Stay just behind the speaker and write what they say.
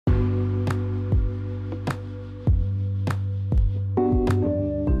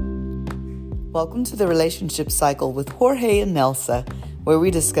Welcome to the Relationship Cycle with Jorge and Nelsa, where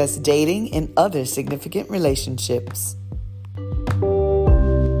we discuss dating and other significant relationships.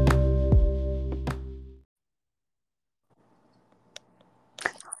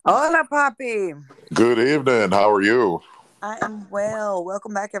 Hola, Papi. Good evening. How are you? I am well.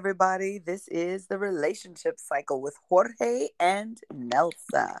 Welcome back, everybody. This is the Relationship Cycle with Jorge and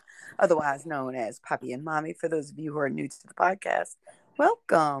Nelsa, otherwise known as Papi and Mommy. For those of you who are new to the podcast,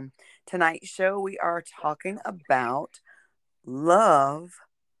 welcome. Tonight's show, we are talking about love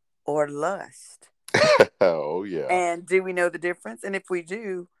or lust. Oh, yeah. And do we know the difference? And if we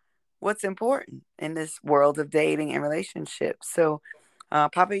do, what's important in this world of dating and relationships? So,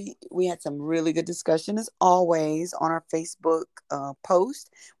 Papi, we had some really good discussion as always on our Facebook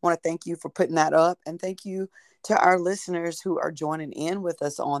post. Want to thank you for putting that up, and thank you to our listeners who are joining in with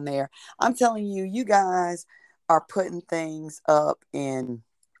us on there. I'm telling you, you guys are putting things up in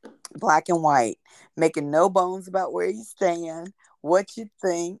black and white, making no bones about where you stand, what you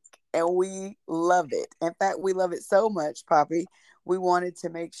think, and we love it. In fact, we love it so much, Papi. We wanted to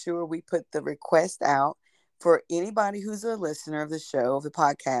make sure we put the request out for anybody who's a listener of the show, of the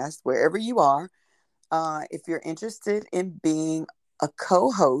podcast, wherever you are. If you're interested in being a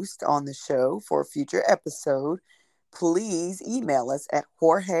co-host on the show for a future episode, please email us at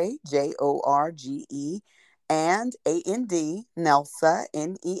Jorge, Jorge, and A-N-D, Nelsa,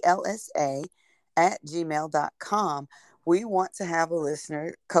 Nelsa, at gmail.com. We want to have a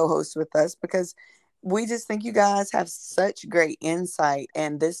listener co-host with us because we just think you guys have such great insight,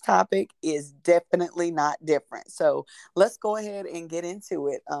 and this topic is definitely not different. So let's go ahead and get into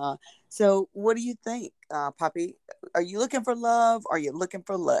it. So what do you think, Papi? Are you looking for love? Or are you looking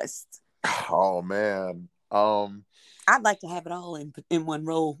for lust? Oh, man. I'd like to have it all in one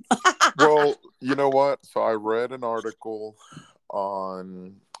roll. Well, you know what? So I read an article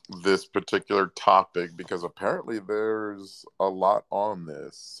on this particular topic because apparently there's a lot on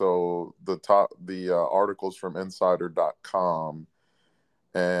this. So the article's from insider.com,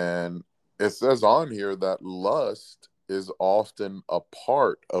 and it says on here that lust is often a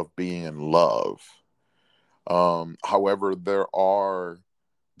part of being in love. However, there are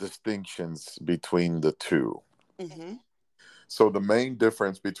distinctions between the two. Mm-hmm. So the main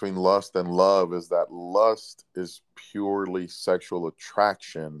difference between lust and love is that lust is purely sexual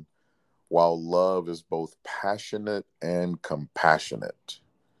attraction, while love is both passionate and compassionate.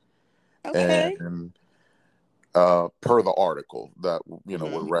 Okay. And per the article that we're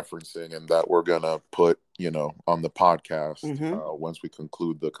referencing and that we're gonna put on the podcast once we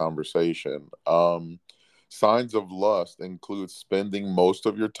conclude the conversation. Signs of lust include spending most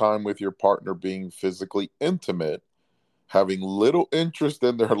of your time with your partner being physically intimate, having little interest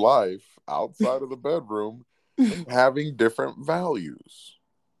in their life outside of the bedroom, and having different values.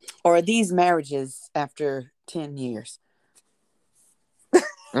 Or are these marriages after 10 years?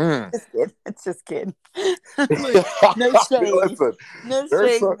 It's just kidding. No shade. No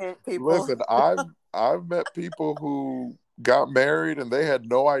shade, people. Listen, I've met people who got married and they had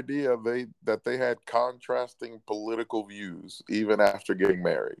no idea that they had contrasting political views even after getting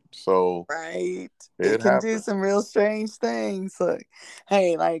married. So right, it can do some real strange things. Look,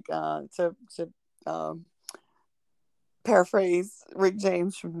 hey, like to paraphrase Rick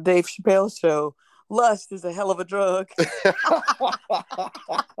James from the Dave Chappelle show, lust is a hell of a drug.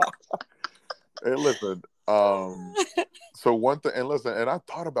 Hey, listen. So one thing, and listen, and I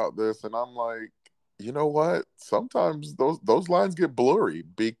thought about this, and I'm like, you know what? Sometimes those lines get blurry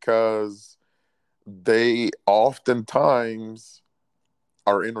because they oftentimes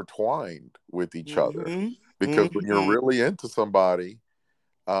are intertwined with each other. Because when you're really into somebody,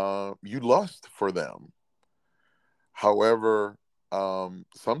 you lust for them. However,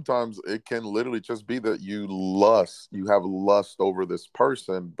 sometimes it can literally just be that you have lust over this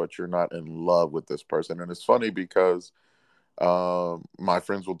person, but you're not in love with this person. And it's funny because my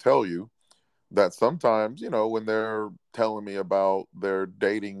friends will tell you that sometimes, when they're telling me about their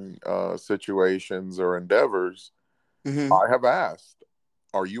dating situations or endeavors, I have asked,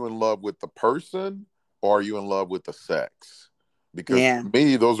 are you in love with the person or are you in love with the sex? Because to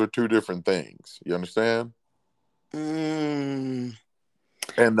me, those are two different things. You understand? And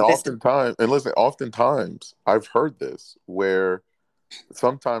oftentimes I've heard this where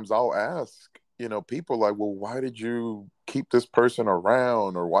sometimes I'll ask, people like, well, why did you keep this person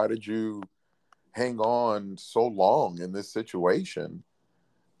around, or why did you hang on so long in this situation?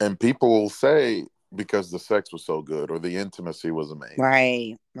 And people will say, because the sex was so good or the intimacy was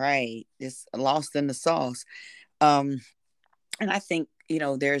amazing. Right. It's lost in the sauce. And I think,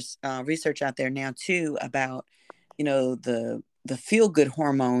 there's research out there now too about, the the feel good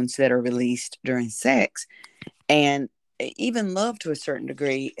hormones that are released during sex, and even love to a certain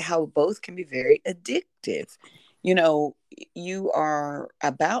degree, how both can be very addictive. You know, you are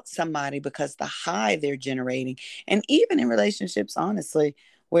about somebody because the high they're generating, and even in relationships, honestly,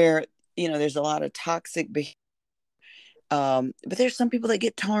 where there's a lot of toxic behavior. But there's some people that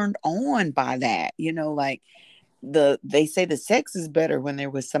get turned on by that. Like they say the sex is better when they're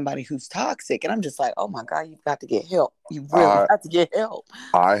with somebody who's toxic, and I'm just like, oh my god, you've got to get help. You really I got to get help.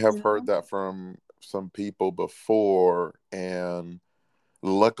 I have You heard know? that from some people before, and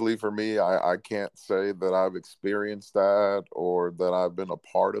luckily for me, I can't say that I've experienced that or that I've been a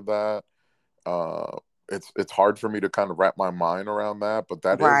part of that. Uh, it's hard for me to kind of wrap my mind around that, but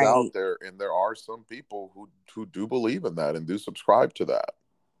that is out Right. there, and there are some people who do believe in that and do subscribe to that.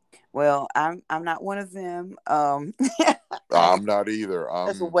 Well, I'm not one of them. I'm not either.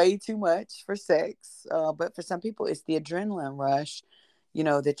 That's I'm way too much for sex. But for some people, it's the adrenaline rush,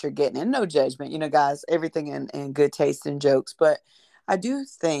 that you're getting. And no judgment, guys, everything in good taste and jokes. But I do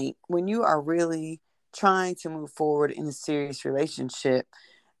think when you are really trying to move forward in a serious relationship,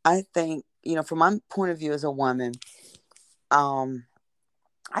 I think, from my point of view as a woman, um,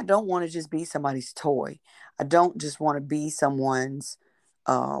 I don't want to just be somebody's toy. I don't just want to be someone's,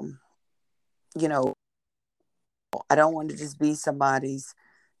 um, you know, I don't want to just be somebody's,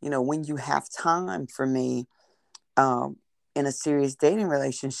 when you have time for me, um, in a serious dating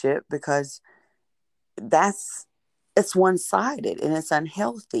relationship, because that's it's one-sided and it's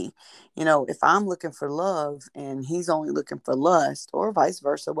unhealthy. If I'm looking for love and he's only looking for lust, or vice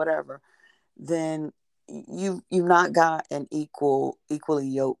versa, whatever, then you've not got an equally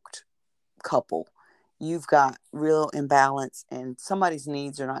yoked couple. You've got real imbalance, and somebody's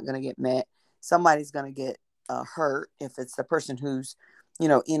needs are not going to get met. Somebody's going to get hurt if it's the person who's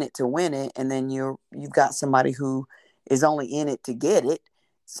in it to win it, and then you've got somebody who is only in it to get it.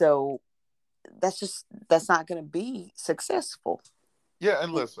 So that's not going to be successful. Yeah,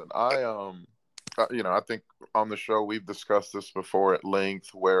 and listen, I think on the show we've discussed this before at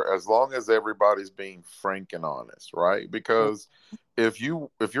length, where as long as everybody's being frank and honest, right? Because if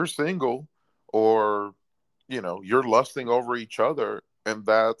you're single, or you're lusting over each other, and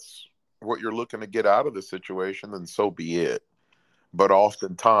that's what you're looking to get out of the situation, then so be it. But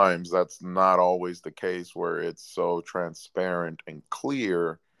oftentimes that's not always the case, where it's so transparent and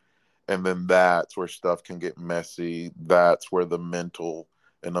clear, and then that's where stuff can get messy. That's where the mental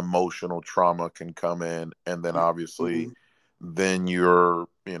and emotional trauma can come in, and then obviously Mhm. then you're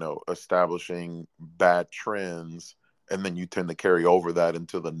establishing bad trends, and then you tend to carry over that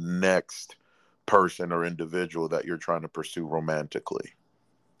into the next person or individual that you're trying to pursue romantically.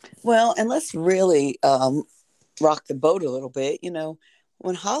 Well, and let's really rock the boat a little bit.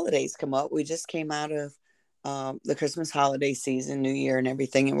 When holidays come up, we just came out of the Christmas holiday season, New Year, and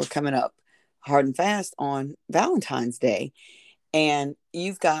everything, and we're coming up hard and fast on Valentine's Day. And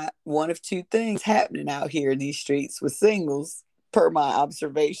you've got one of two things happening out here in these streets with singles, per my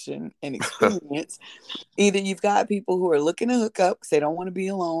observation and experience. Either you've got people who are looking to hook up because they don't want to be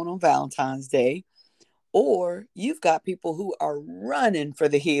alone on Valentine's Day, or you've got people who are running for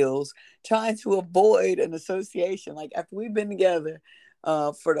the hills, trying to avoid an association. Like after we've been together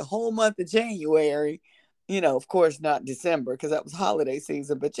for the whole month of January, of course, not December because that was holiday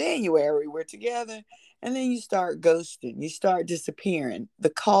season, but January, we're together. And then you start ghosting, you start disappearing. The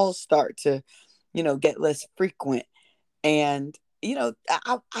calls start to, get less frequent. And,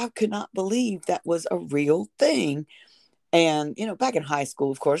 I could not believe that was a real thing. And, back in high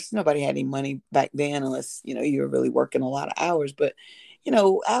school, of course, nobody had any money back then unless, you were really working a lot of hours. But,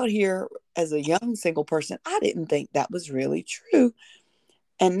 out here as a young single person, I didn't think that was really true.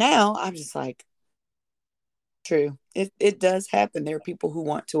 And now I'm just like, true. It does happen. There are people who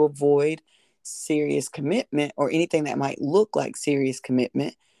want to avoid serious commitment or anything that might look like serious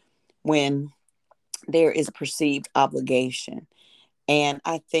commitment when there is a perceived obligation. And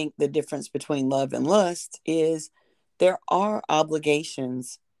I think the difference between love and lust is there are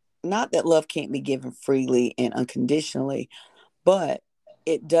obligations. Not that love can't be given freely and unconditionally, but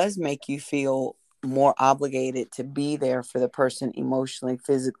it does make you feel more obligated to be there for the person emotionally,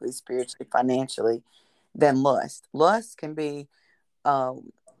 physically, spiritually, financially than lust. Lust can be,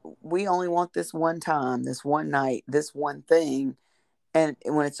 um, we only want this one time, this one night, this one thing. And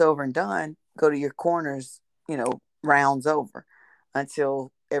when it's over and done, go to your corners, rounds over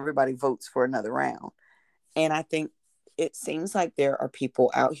until everybody votes for another round. And I think it seems like there are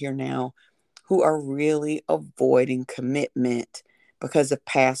people out here now who are really avoiding commitment because of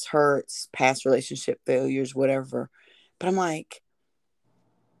past hurts, past relationship failures, whatever. But I'm like,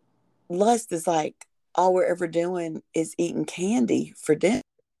 lust is like all we're ever doing is eating candy for dinner.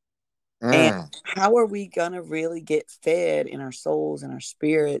 And Mm. how are we going to really get fed in our souls and our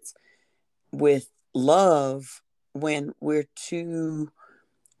spirits with love when we're too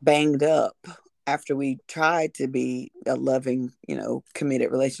banged up after we tried to be a loving,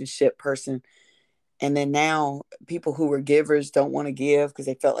 committed relationship person? And then now people who were givers don't want to give because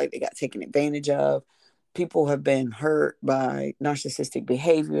they felt like they got taken advantage of. People have been hurt by narcissistic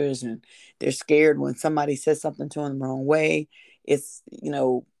behaviors and they're scared when somebody says something to them the wrong way. It's,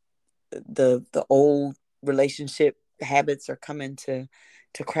 the old relationship habits are coming to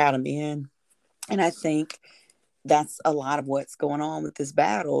crowd them in. And I think that's a lot of what's going on with this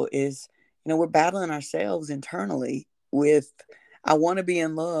battle is, we're battling ourselves internally with, I want to be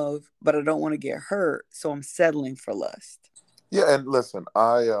in love, but I don't want to get hurt. So I'm settling for lust. Yeah, and listen,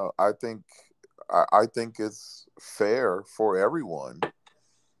 I think it's fair for everyone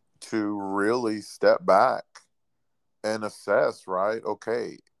to really step back and assess, right?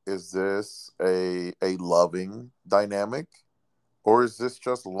 Okay, is this a loving dynamic or is this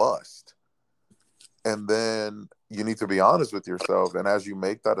just lust? And then you need to be honest with yourself. And as you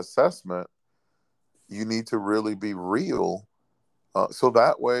make that assessment, you need to really be real, so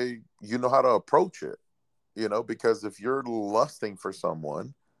that way you know how to approach it. Because if you're lusting for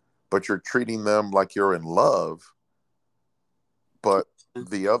someone, but you're treating them like you're in love, but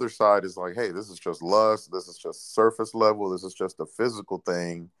the other side is like, hey, this is just lust, this is just surface level, this is just a physical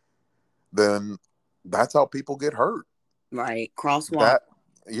thing, then that's how people get hurt. Right. Crosswalk. That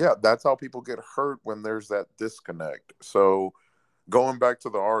Yeah, that's how people get hurt when there's that disconnect. So going back to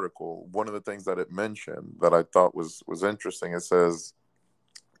the article, one of the things that it mentioned that I thought was interesting, it says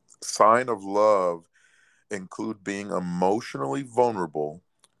sign of love include being emotionally vulnerable,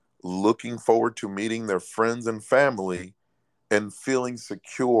 looking forward to meeting their friends and family, and feeling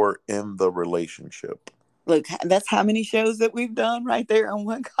secure in the relationship. Look, that's how many shows that we've done right there on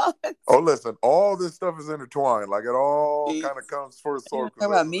one comment. Oh, listen, all this stuff is intertwined. Like it all You kind of comes full know, circle, talk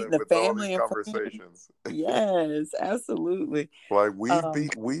about doesn't meeting it, the with all these family and friends. conversations? Yes, absolutely. Like Um,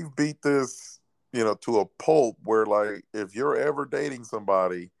 we've beat this, to a pulp where like if you're ever dating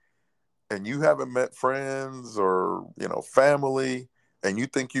somebody and you haven't met friends or, family and you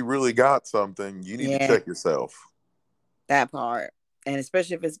think you really got something, you need to yeah, check yourself. that part. And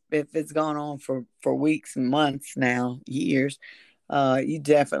especially if it's gone on for weeks and months now, years, you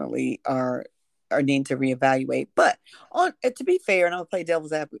definitely are needing to reevaluate. But on to be fair, and I'll play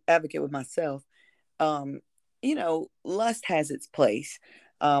devil's advocate with myself. um, lust has its place.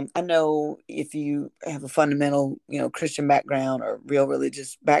 I know if you have a fundamental, Christian background or real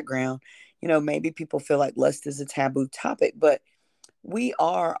religious background, maybe people feel like lust is a taboo topic, but we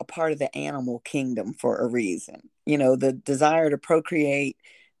are a part of the animal kingdom for a reason. The desire to procreate,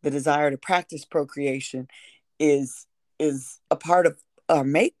 the desire to practice procreation is a part of our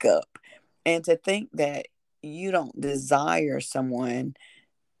makeup. And to think that you don't desire someone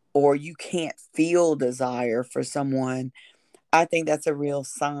or you can't feel desire for someone, I think that's a real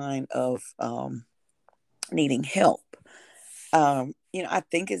sign of needing help. I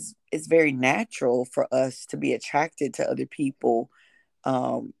think it's very natural for us to be attracted to other people,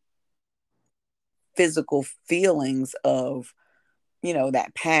 um, physical feelings of,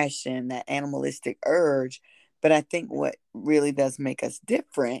 that passion, that animalistic urge. But I think what really does make us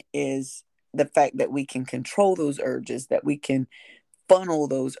different is the fact that we can control those urges, that we can funnel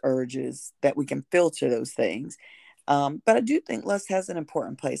those urges, that we can filter those things. But I do think lust has an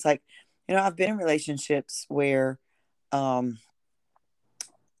important place. Like, I've been in relationships where um,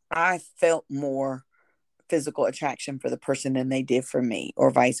 I felt more physical attraction for the person than they did for me,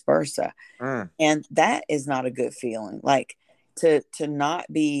 or vice versa. Mm. And that is not a good feeling. Like to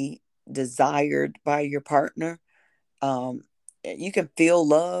not be desired by your partner. Um, you can feel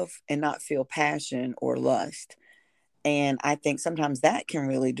love and not feel passion or lust. And I think sometimes that can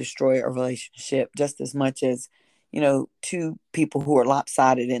really destroy a relationship just as much as, two people who are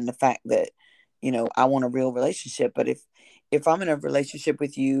lopsided in the fact that, I want a real relationship. But if I'm in a relationship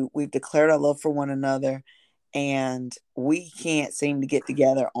with you, we've declared our love for one another and we can't seem to get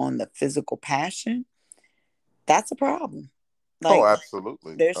together on the physical passion, that's a problem. Oh, Like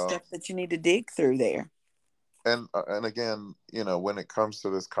absolutely. there's stuff that you need to dig through there. And again, when it comes to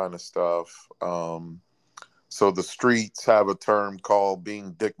this kind of stuff, so the streets have a term called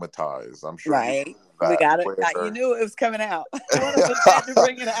being digmatized. I'm sure you've Right. heard We that. got it. You Where knew it was coming out. One of us had to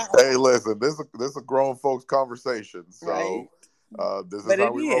bring it out. hey, listen, this is a grown folks conversation, Right. so this is But how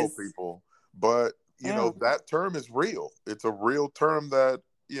it we roll, is. people. But Yeah. that term is real. It's a real term that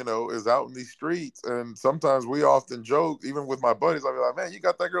is out in these streets, and sometimes we often joke, even with my buddies. I'll be like, "Man, you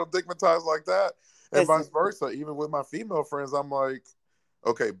got that girl digmatized like that," And Listen, vice versa. Even with my female friends, I'm like,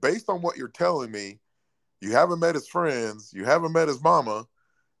 okay, based on what you're telling me, you haven't met his friends, you haven't met his mama,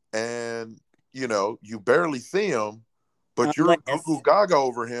 and you barely see him, but you're Google unless Gaga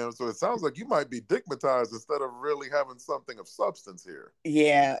over him. So it sounds like you might be digmatized instead of really having something of substance here.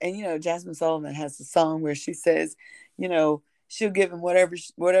 yeah, and Jasmine Sullivan has a song where she says, she'll give him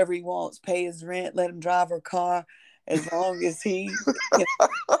whatever he wants, pay his rent, let him drive her car, as long as he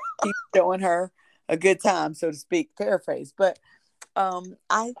keeps showing her a good time, so to speak, paraphrase. But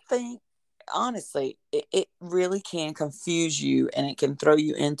I think honestly, it really can confuse you, and it can throw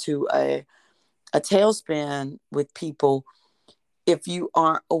you into a tailspin with people if you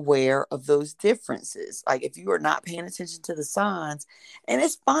aren't aware of those differences. Like if you are not paying attention to the signs, and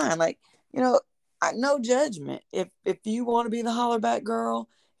it's fine. Like, no judgment. If you want to be the hollerback girl,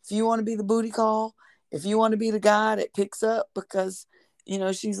 if you want to be the booty call, if you want to be the guy that picks up because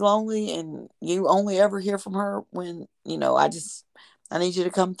she's lonely and you only ever hear from her when I need you to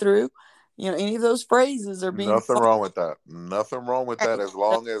come through. Any of those phrases are being Nothing wrong with that. Nothing wrong with that as no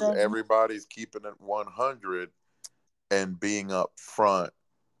long as judgment everybody's keeping it 100 and being upfront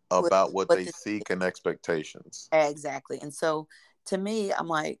with about what what they the seek and expectations. exactly. And so to me, I'm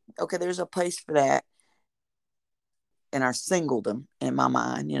like, okay, there's a place for that in our singledom in my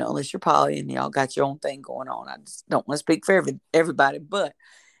mind, unless you're poly and y'all got your own thing going on. I just don't want to speak for everybody, but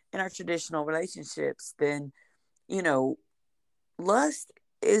in our traditional relationships, then, you know, lust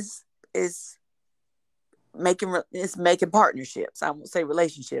is making partnerships. I won't say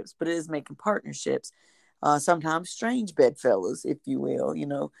relationships, but it is making partnerships. Sometimes strange bedfellows, if you will.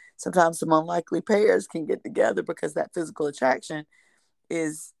 Sometimes some unlikely pairs can get together because that physical attraction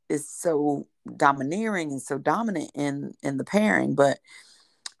is so domineering and so dominant in the pairing. But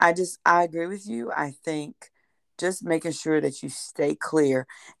I agree with you. I think just making sure that you stay clear.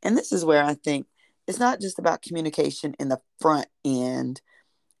 And this is where I think it's not just about communication in the front end,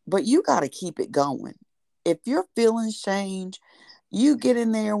 but you got to keep it going. If your feelings change, you get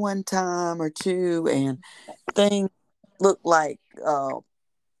in there one time or two and things look like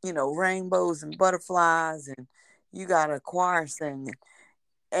rainbows and butterflies, and you got a choir singing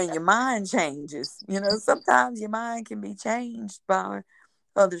and your mind changes. Sometimes your mind can be changed by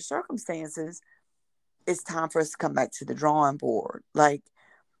other circumstances. It's time for us to come back to the drawing board. Like,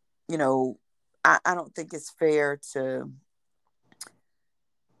 you know, I don't think it's fair to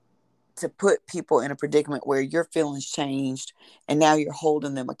put people in a predicament where your feelings changed and now you're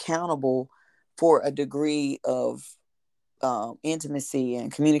holding them accountable for a degree of intimacy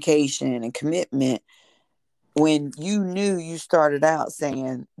and communication and commitment when you knew you started out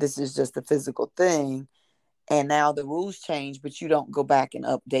saying this is just a physical thing, and now the rules change, but you don't go back and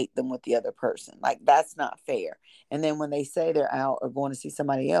update them with the other person. Like, that's not fair. And then when they say they're out or going to see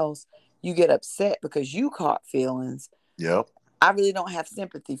somebody else, you get upset because you caught feelings. Yep. I really don't have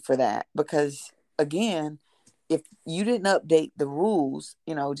sympathy for that because, again, if you didn't update the rules,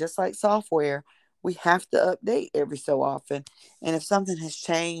 just like software, we have to update every so often. And if something has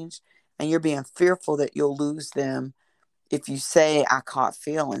changed and you're being fearful that you'll lose them if you say, I caught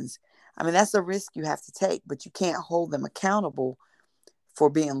feelings, I mean, that's a risk you have to take, but you can't hold them accountable for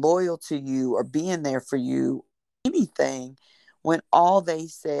being loyal to you or being there for you, anything, when all they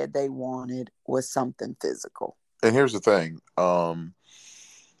said they wanted was something physical. And here's the thing. I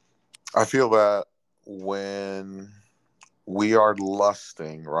feel that when we are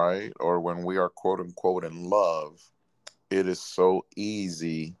lusting, right, or when we are quote unquote in love, it is so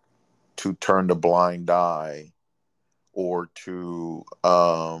easy to turn the blind eye or to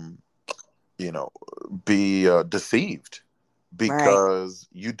you know be deceived Right. because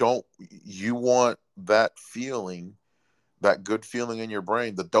you want that feeling, that good feeling in your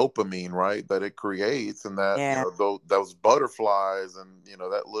brain, the dopamine, right, that it creates, and that Yeah. those butterflies, and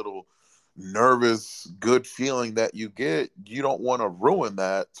that little nervous good feeling that you get. You don't want to ruin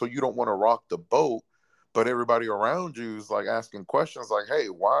that, so you don't want to rock the boat. But everybody around you is like asking questions like, hey,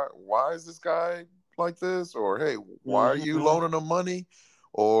 why is this guy like this? Or hey, why are you Mm-hmm. loaning him money?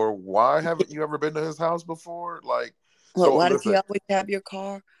 Or why haven't you ever been to his house before? Like, Look, so why does he listen. always have your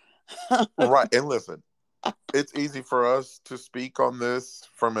car? Right, and listen, it's easy for us to speak on this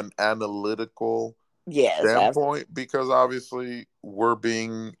from an analytical Yes, standpoint because obviously we're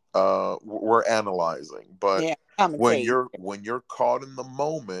analyzing. But yeah, commentating. when you're caught in the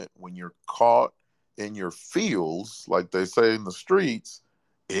moment, when you're caught in your feels, like they say in the streets,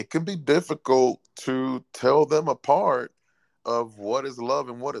 it can be difficult to tell them apart of what is love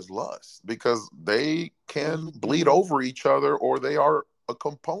and what is lust because they can bleed Mm-hmm. over each other, or they are a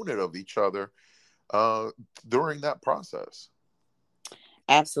component of each other uh, during that process.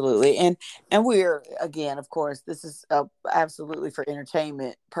 Absolutely. And we're, again, of course, this is absolutely for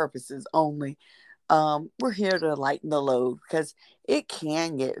entertainment purposes only. We're here to lighten the load because it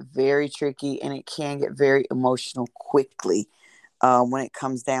can get very tricky and it can get very emotional quickly when it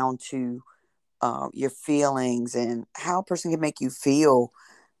comes down to your feelings and how a person can make you feel.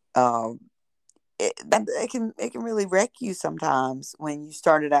 Um, it can really wreck you sometimes when you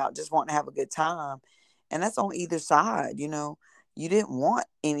started out just wanting to have a good time, and that's on either side. You didn't want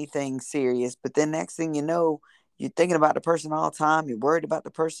anything serious, but then next thing you know, you're thinking about the person all the time. You're worried about the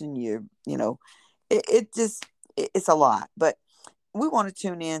person. It's a lot. But we want to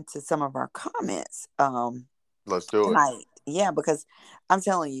tune in to some of our comments Let's do it. tonight. Yeah, because I'm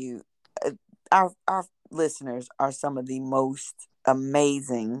telling you, our listeners are some of the most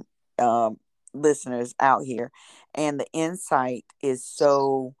amazing um, listeners out here, and the insight is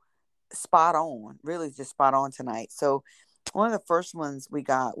so spot on. Really, just spot on tonight. So, one of the first ones we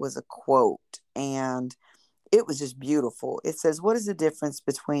got was a quote, and it was just beautiful. It says, "What is the difference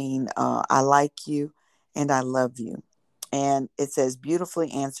between I like you and I love you?" And it says,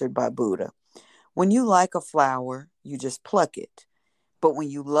 "Beautifully answered by Buddha. When you like a flower, you just pluck it. But when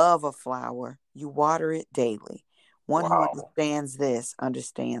you love a flower, you water it daily. One who Wow. understands this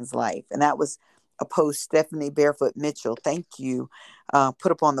understands life." And that was a post Stephanie Barefoot Mitchell, thank you,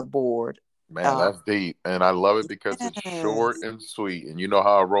 put up on the board. Man, Uh, that's deep. And I love it because it's short yes. and sweet. And you know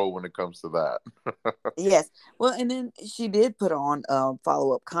how I roll when it comes to that. Yes. Well, and then she did put on a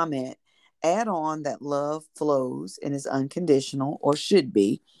follow up comment, add on that love flows and is unconditional or should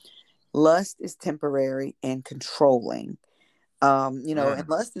be. Lust is temporary and controlling. And Mm.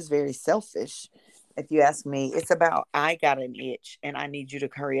 lust is very selfish. If you ask me, it's about I got an itch and I need you to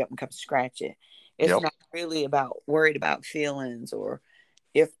hurry up and come scratch it. It's Yep. not really about worried about feelings or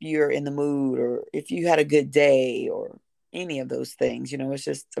if you're in the mood or if you had a good day or any of those things. It's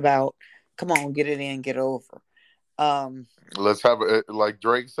just about come on, get it in, get it over. Um, Let's have it like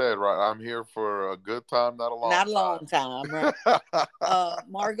Drake said, right? I'm here for a good time, not a long Not a long time, right? time.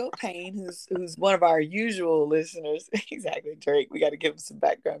 Margot Payne, who's one of our usual listeners, exactly, Drake. We got to give him some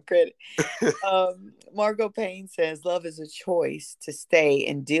background credit. Margot Payne says, "Love is a choice to stay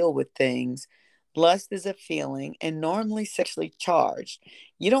and deal with things. Lust is a feeling and normally sexually charged.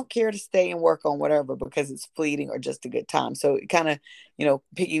 You don't care to stay and work on whatever because it's fleeting or just a good time." So it kind of,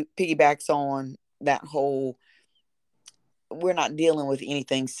 piggybacks on that whole. We're not dealing with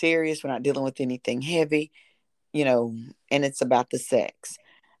anything serious. We're not dealing with anything heavy, you know, and it's about the sex.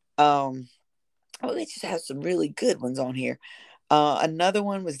 Um, they just have some really good ones on here. Another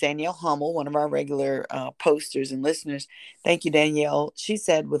one was Danielle Hummel, one of our regular posters and listeners. Thank you, Danielle. She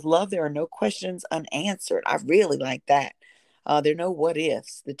said, "With love, there are no questions unanswered." I really like that. There are no what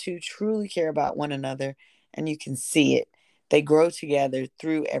ifs. The two truly care about one another, and you can see it. They grow together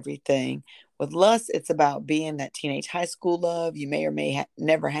through everything. With lust, it's about being that teenage high school love you may or may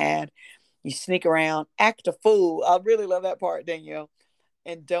never had. You sneak around, act a fool. I really love that part, Danielle,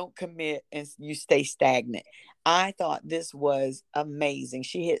 and don't commit and you stay stagnant. I thought this was amazing.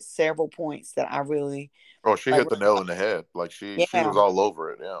 She hit several points that I really Oh, she like. hit the nail on the head. Like she Yeah, was all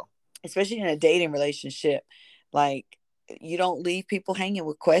over it. Yeah. especially in a dating relationship. Like, you don't leave people hanging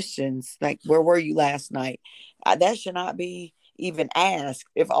with questions like, "Where were you last night?" That should not be even asked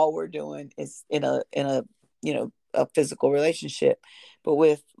if all we're doing is in a a physical relationship. But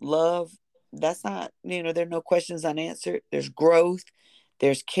with love, that's not, there are no questions unanswered. There's growth,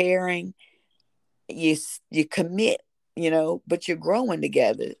 there's caring, you commit, but you're growing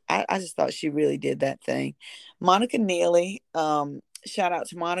together. I just thought she really did that thing. Monica Neely, shout out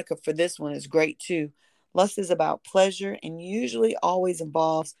to Monica for this one, is great too. Lust is about pleasure and usually always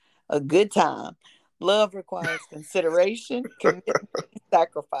involves a good time. Love requires consideration, commitment, and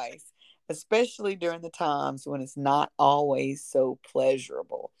sacrifice, especially during the times when it's not always so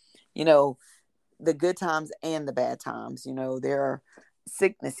pleasurable. you know the good times and the bad times. There are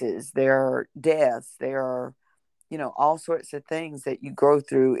sicknesses, there are deaths, there are, all sorts of things that you grow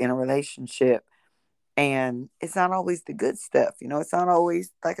through in a relationship. And it's not always the good stuff. It's not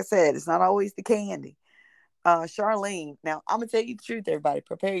always, like I said, it's not always the candy. Charlene, now I'm going to tell you the truth, everybody.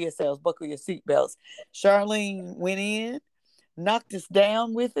 Prepare yourselves, buckle your seatbelts. Charlene went in, knocked us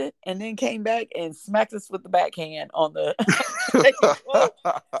down with it, and then came back and smacked us with the backhand on the second quote.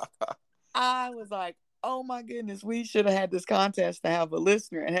 I was like, oh my goodness, we should have had this contest to have a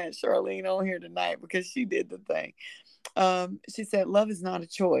listener and had Charlene on here tonight because she did the thing. She said, "Love is not a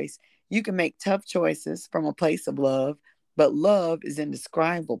choice. You can make tough choices from a place of love, but love is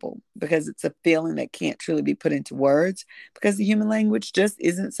indescribable because it's a feeling that can't truly be put into words because the human language just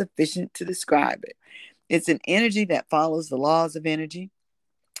isn't sufficient to describe it. It's an energy that follows the laws of energy.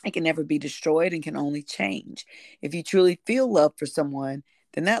 It can never be destroyed and can only change. If you truly feel love for someone,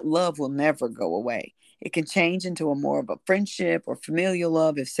 then that love will never go away. It can change into a more of a friendship or familial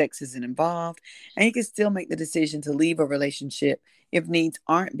love if sex isn't involved, and you can still make the decision to leave a relationship if needs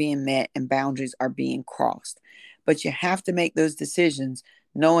aren't being met and boundaries are being crossed. But you have to make those decisions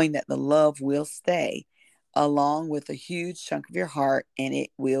knowing that the love will stay along with a huge chunk of your heart, and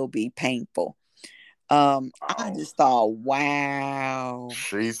it will be painful. I Wow. just thought, wow.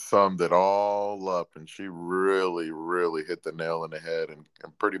 She summed it all up, and she really, really hit the nail in the head, and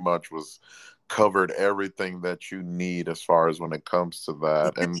pretty much was covered everything that you need as far as when it comes to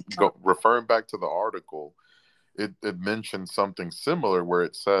that. And referring back to the article, it mentioned something similar where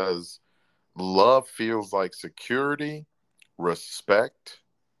it says love feels like security, respect,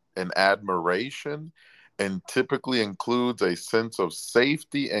 and admiration, and typically includes a sense of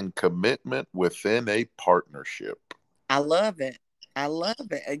safety and commitment within a partnership. I love it. I love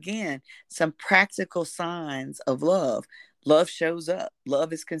it. Again, some practical signs of love. Love shows up.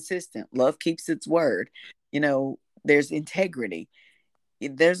 Love is consistent. Love keeps its word. There's integrity.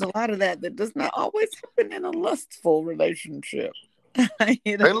 There's a lot of that does not always happen in a lustful relationship.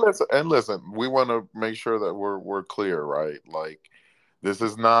 you know? And listen, we want to make sure that we're clear, right? Like, this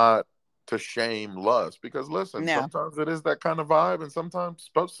is not to shame lust, because listen, No. sometimes it is that kind of vibe, and sometimes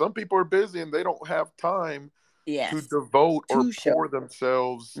some people are busy and they don't have time to Yes. devote or To show. pour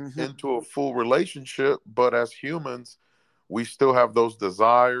themselves Hmm. into a full relationship. But as humans, we still have those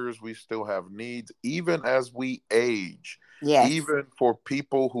desires, we still have needs, even as we age. Yes. Even for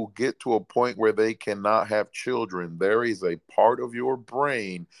people who get to a point where they cannot have children, there is a part of your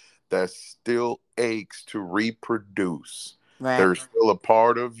brain that still aches to reproduce. Right. There's still a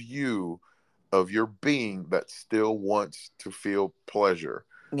part of you, of your being, that still wants to feel pleasure.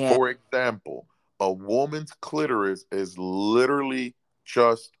 Yeah. For example, a woman's clitoris is literally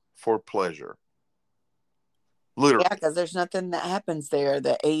just for pleasure. Yeah, Literally. because there's nothing that happens there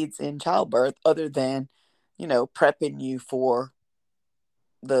that aids in childbirth other than, prepping you for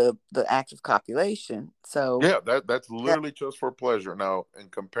the act of copulation. So Yeah, that's that, literally just for pleasure. Now, in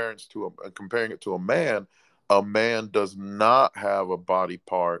comparison to comparing it to a man does not have a body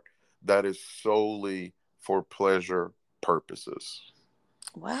part that is solely for pleasure purposes.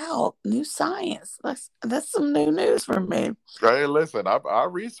 wow, new science. That's some new news for me. Hey, listen, I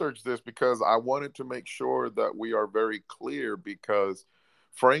researched this because I wanted to make sure that we are very clear. Because,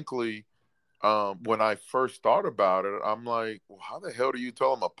 frankly, when I first thought about it, I'm like, well, how the hell do you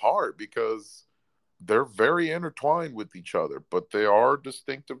tell them apart? Because they're very intertwined with each other, but there are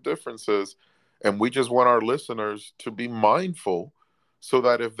distinctive differences. And we just want our listeners to be mindful, so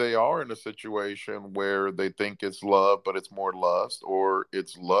that if they are in a situation where they think it's love, but it's more lust, or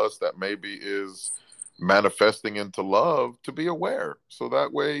it's lust that maybe is manifesting into love, to be aware. So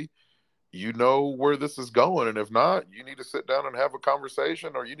that way, you know where this is going. And if not, you need to sit down and have a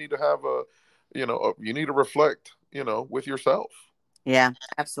conversation, or you need to have you need to reflect, with yourself. Yeah,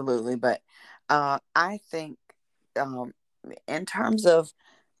 absolutely. But I think, um, in terms of,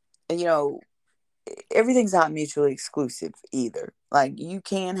 you know, everything's not mutually exclusive either. Like you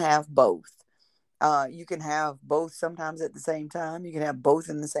can have both. You can have both sometimes at the same time. You can have both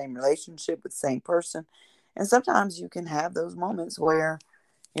in the same relationship with the same person. And sometimes you can have those moments where,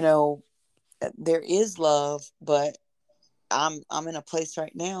 you know, there is love, but I'm in a place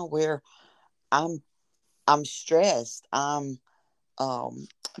right now where I'm I'm stressed. I'm um,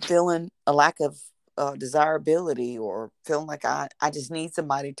 feeling a lack of desirability, or feeling like I just need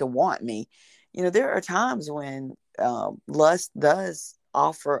somebody to want me. There are times when lust does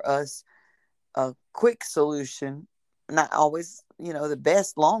offer us a quick solution, not always, the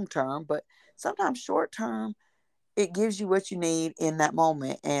best long term, but sometimes short term, it gives you what you need in that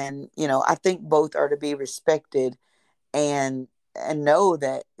moment. And, I think both are to be respected, and know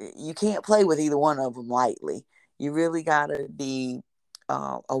that you can't play with either one of them lightly. You really got to be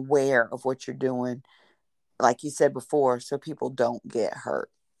aware of what you're doing, like you said before, so people don't get hurt.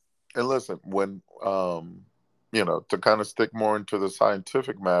 And listen, when to kind of stick more into the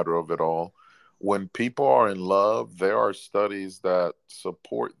scientific matter of it all, when people are in love, there are studies that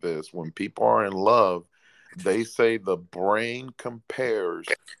support this. When people are in love, they say the brain compares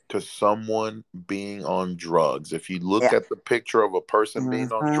to someone being on drugs. If you look Yeah. at the picture of a person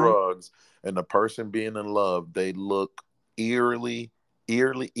being on Hmm. drugs and a person being in love, they look eerie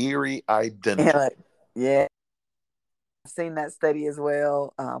identical. Yeah. Yeah. I've seen that study as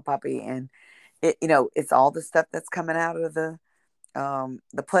well, Poppy, and it's all the stuff that's coming out of the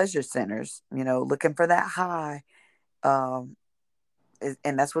pleasure centers. Looking for that high, and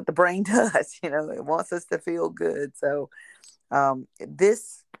that's what the brain does. It wants us to feel good. So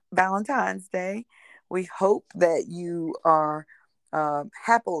this Valentine's Day, we hope that you are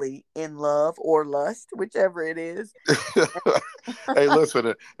happily in love or lust, whichever it is. Hey,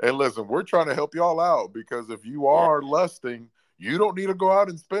 listen, we're trying to help y'all out because if you Yeah. are lusting, you don't need to go out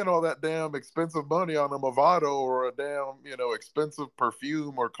and spend all that damn expensive money on a Movado or a damn, expensive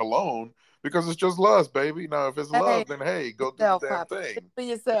perfume or cologne because it's just lust, baby. Now, if it's Hey, love, then hey, go do the yourself, damn Papa. Think thing. for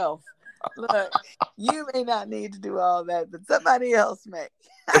yourself. Look, you may not need to do all that, but somebody else may.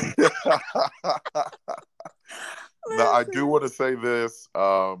 Now, I do Listen. want to say this.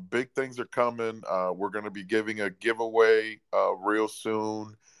 Big things are coming. We're going to be giving a giveaway real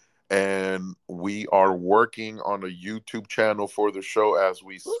soon. And we are working on a YouTube channel for the show as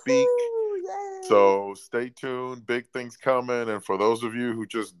we speak. Woohoo! Yay! So stay tuned. Big things coming. And for those of you who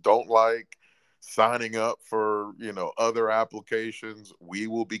just don't like signing up for, other applications, we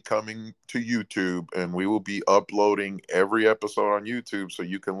will be coming to YouTube and we will be uploading every episode on YouTube so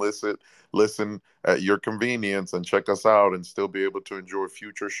you can listen at your convenience and check us out and still be able to enjoy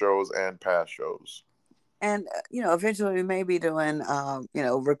future shows and past shows. And eventually we may be doing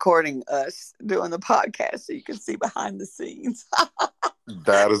recording us doing the podcast so you can see behind the scenes.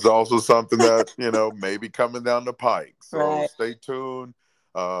 That is also something that, may be coming down the pike. So Right. stay tuned.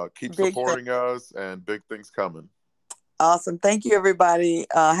 Keep Big supporting us and big things coming. Awesome. Thank you, everybody.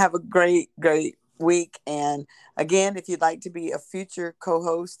 Have a great week. And again, if you'd like to be a future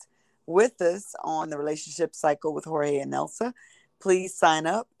co-host with us on the Relationship Cycle with Jorge and Nelsa, please sign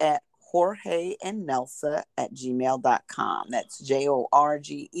up at jorgeandnelsa@gmail.com. That's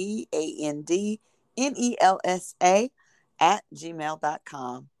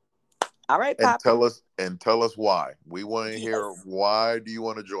JorgeandNelsa@gmail.com. All right, And Papa. tell us why. We want to hear, why do you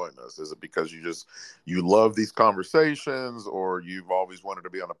want to join us? Is it because you love these conversations, or you've always wanted to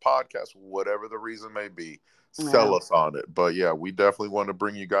be on a podcast? Whatever the reason may be, sell us on it. But yeah, we definitely want to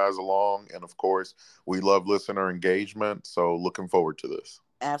bring you guys along, and of course, we love listener engagement. So looking forward to this.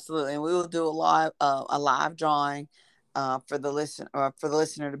 Absolutely, and we will do a live drawing for the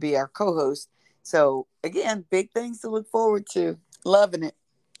listener to be our co-host. So again, big things to look forward to. Loving it.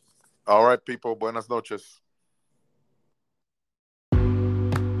 All right, people. Buenas noches.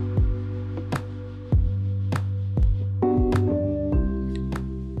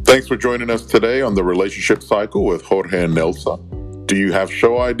 Thanks for joining us today on the Relationship Cycle with Jorge and Nelsa. Do you have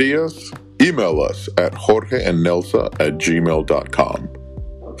show ideas? Email us at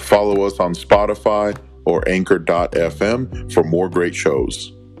jorgeandnelsa@gmail.com. Follow us on Spotify or anchor.fm for more great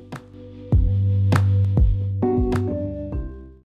shows.